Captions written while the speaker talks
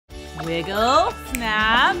Wiggle,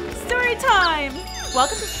 snap, story time!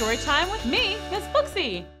 Welcome to Storytime with me, Miss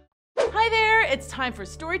Booksy. Hi there, it's time for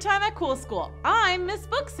Storytime at Cool School. I'm Miss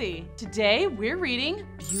Booksy. Today we're reading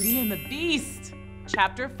Beauty and the Beast.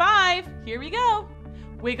 Chapter 5, here we go.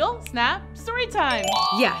 Wiggle, snap, story time.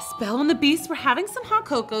 Yes, Belle and the Beast were having some hot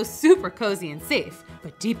cocoa, super cozy and safe.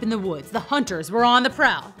 But deep in the woods, the hunters were on the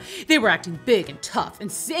prowl. They were acting big and tough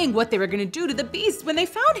and saying what they were gonna do to the Beast when they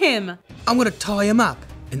found him. I'm gonna tie him up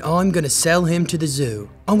and I'm gonna sell him to the zoo.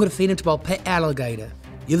 I'm gonna feed him to our pet alligator.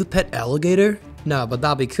 You have a pet alligator? No, but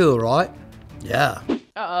that'd be cool, right? Yeah.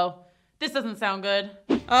 Uh-oh, this doesn't sound good.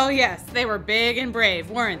 Oh yes, they were big and brave,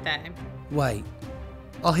 weren't they? Wait,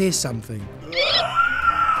 I'll hear something.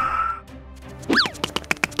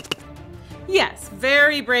 Yes,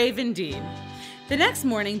 very brave indeed. The next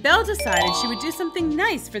morning, Belle decided she would do something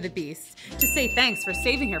nice for the Beast to say thanks for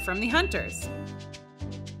saving her from the hunters.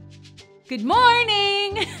 Good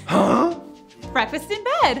morning! Huh? Breakfast in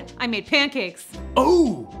bed. I made pancakes.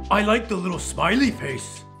 Oh, I like the little smiley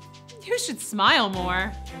face. You should smile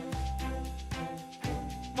more.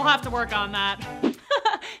 We'll have to work on that.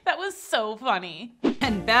 That was so funny.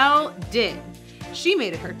 And Belle did. She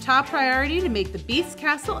made it her top priority to make the Beast's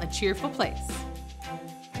castle a cheerful place.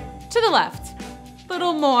 To the left.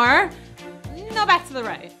 Little more. No, back to the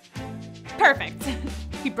right. Perfect.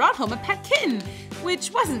 He brought home a pet kitten,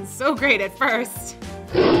 which wasn't so great at first.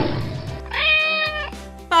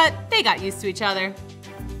 But they got used to each other.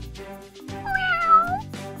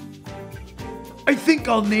 I think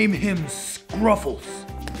I'll name him Scruffles.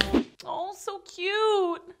 Oh, so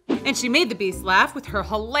cute. And she made the Beast laugh with her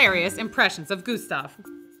hilarious impressions of Gustav.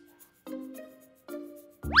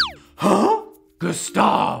 Huh?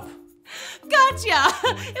 Gustav. Gotcha!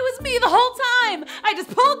 It was me the whole time! I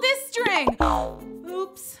just pulled this string!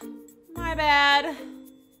 Oops, my bad.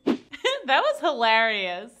 That was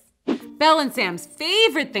hilarious. Belle and Sam's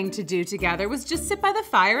favorite thing to do together was just sit by the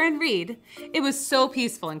fire and read. It was so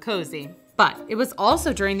peaceful and cozy. But it was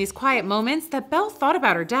also during these quiet moments that Belle thought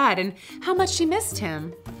about her dad and how much she missed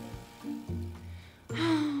him.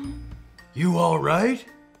 You all right?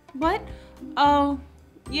 What? Oh,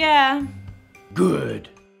 yeah. Good.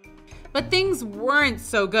 But things weren't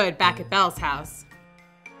so good back at Belle's house.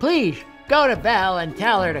 Please, go to Belle and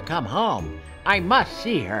tell her to come home. I must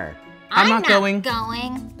see her. I'm not going.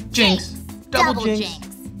 Jinx. Double jinx.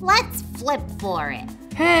 Let's flip for it.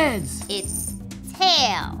 Heads. It's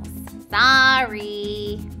tails.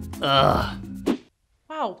 Sorry. Ugh.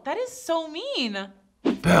 Wow, that is so mean.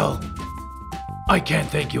 Belle, I can't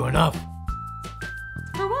thank you enough.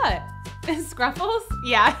 For what? Scruffles?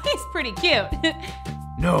 Yeah, he's pretty cute.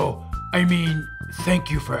 No, I mean,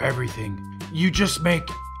 thank you for everything. You just make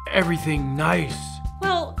everything nice.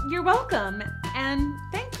 Well, you're welcome, and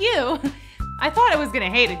thank you. I thought I was gonna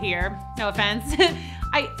hate it here, no offense.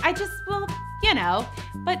 I just, well, you know,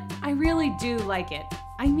 but I really do like it.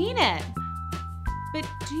 I mean it. But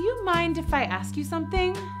do you mind if I ask you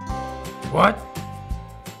something? What?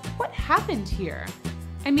 What happened here?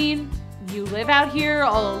 I mean, you live out here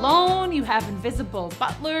all alone, you have invisible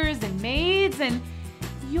butlers and maids, and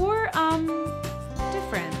you're,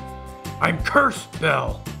 different. I'm cursed,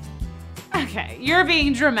 Belle. Okay, you're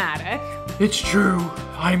being dramatic. It's true,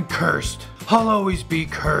 I'm cursed. I'll always be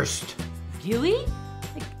cursed. Really?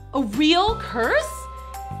 Like, a real curse?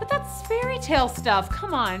 But that's fairy tale stuff.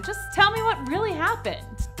 Come on, just tell me what really happened.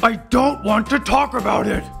 I don't want to talk about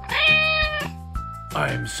it.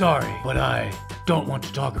 I'm sorry, but I don't want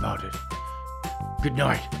to talk about it. Good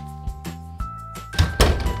night.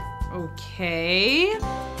 Okay.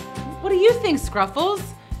 What do you think, Scruffles?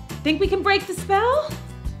 Think we can break the spell?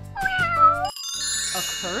 A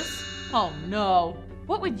curse? Oh no.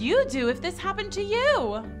 What would you do if this happened to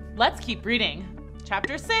you? Let's keep reading.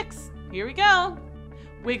 Chapter 6, here we go.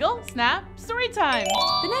 Wiggle, snap, story time.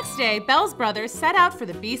 The next day, Belle's brother set out for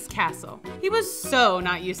the Beast's castle. He was so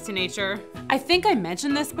not used to nature. I think I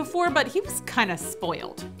mentioned this before, but he was kind of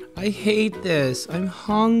spoiled. I hate this. I'm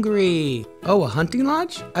hungry. Oh, a hunting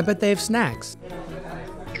lodge? I bet they have snacks.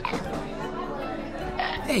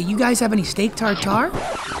 Hey, you guys have any steak tartare?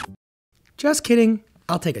 Just kidding.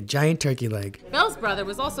 I'll take a giant turkey leg. Belle's brother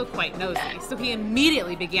was also quite nosy, so he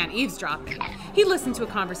immediately began eavesdropping. He listened to a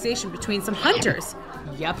conversation between some hunters.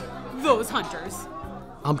 Yep, those hunters.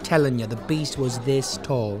 I'm telling you, the Beast was this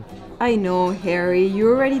tall. I know, Harry. You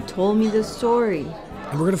already told me the story.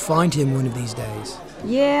 And we're gonna find him one of these days.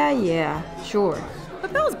 Yeah, sure.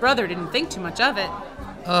 But Belle's brother didn't think too much of it.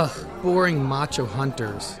 Ugh, boring macho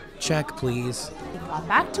hunters. Check, please. He got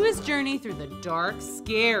back to his journey through the dark,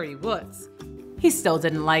 scary woods. He still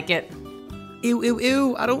didn't like it.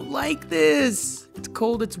 Ew, I don't like this. It's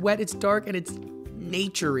cold, it's wet, it's dark, and it's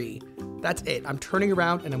naturey. That's it. I'm turning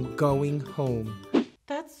around and I'm going home.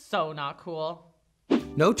 That's so not cool.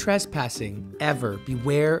 No trespassing, ever.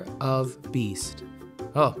 Beware of beast.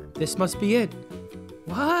 Oh, this must be it.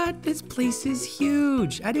 What? This place is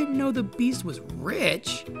huge. I didn't know the beast was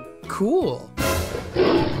rich. Cool.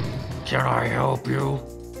 Can I help you?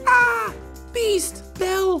 Ah! Beast!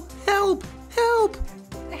 Belle! Help! Help!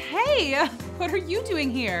 Hey, what are you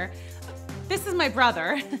doing here? This is my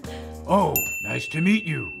brother. Oh, nice to meet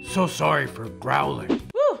you. So sorry for growling.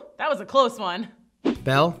 Whew, that was a close one.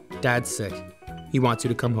 Belle, Dad's sick. He wants you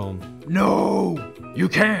to come home. No, you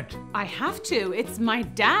can't. I have to. It's my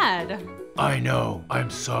dad. I know. I'm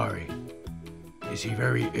sorry. Is he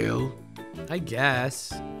very ill? I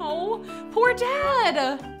guess. Oh, poor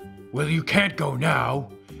dad. Well, you can't go now.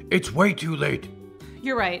 It's way too late.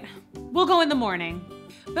 You're right. We'll go in the morning.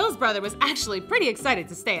 Bill's brother was actually pretty excited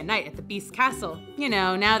to stay a night at the Beast's castle. You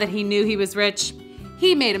know, now that he knew he was rich,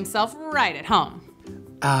 he made himself right at home.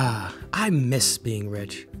 Ah, I miss being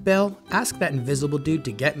rich. Belle, ask that invisible dude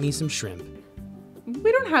to get me some shrimp.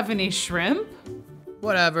 We don't have any shrimp.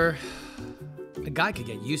 Whatever. A guy could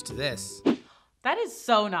get used to this. That is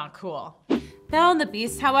so not cool. Belle and the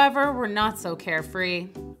Beast, however, were not so carefree.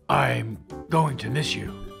 I'm going to miss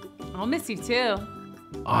you. I'll miss you too.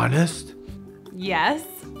 Honest? Yes.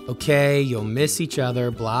 Okay, you'll miss each other,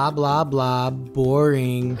 blah, blah, blah,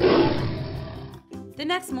 boring. The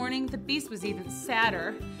next morning, the Beast was even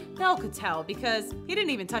sadder. Belle could tell because he didn't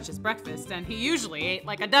even touch his breakfast and he usually ate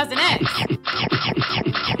like a dozen eggs.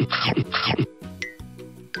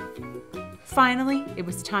 Finally, it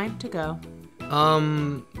was time to go.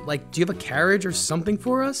 Do you have a carriage or something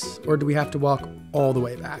for us? Or do we have to walk all the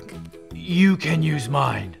way back? You can use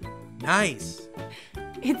mine. Nice.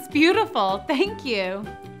 It's beautiful, thank you.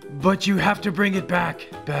 But you have to bring it back,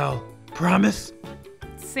 Belle. Promise?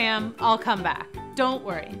 Sam, I'll come back. Don't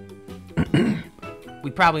worry.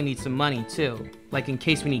 We probably need some money too, like in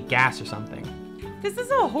case we need gas or something. This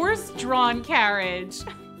is a horse-drawn carriage.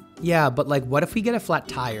 Yeah, but like what if we get a flat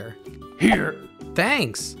tire? Here.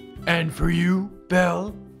 Thanks. And for you,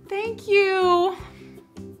 Belle? Thank you.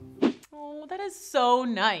 Oh, that is so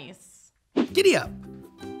nice. Giddy up.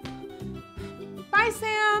 Bye,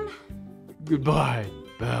 Sam. Goodbye,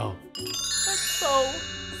 Belle. That's so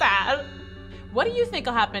sad. What do you think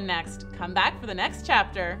will happen next? Come back for the next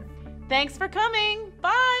chapter. Thanks for coming.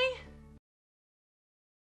 Bye.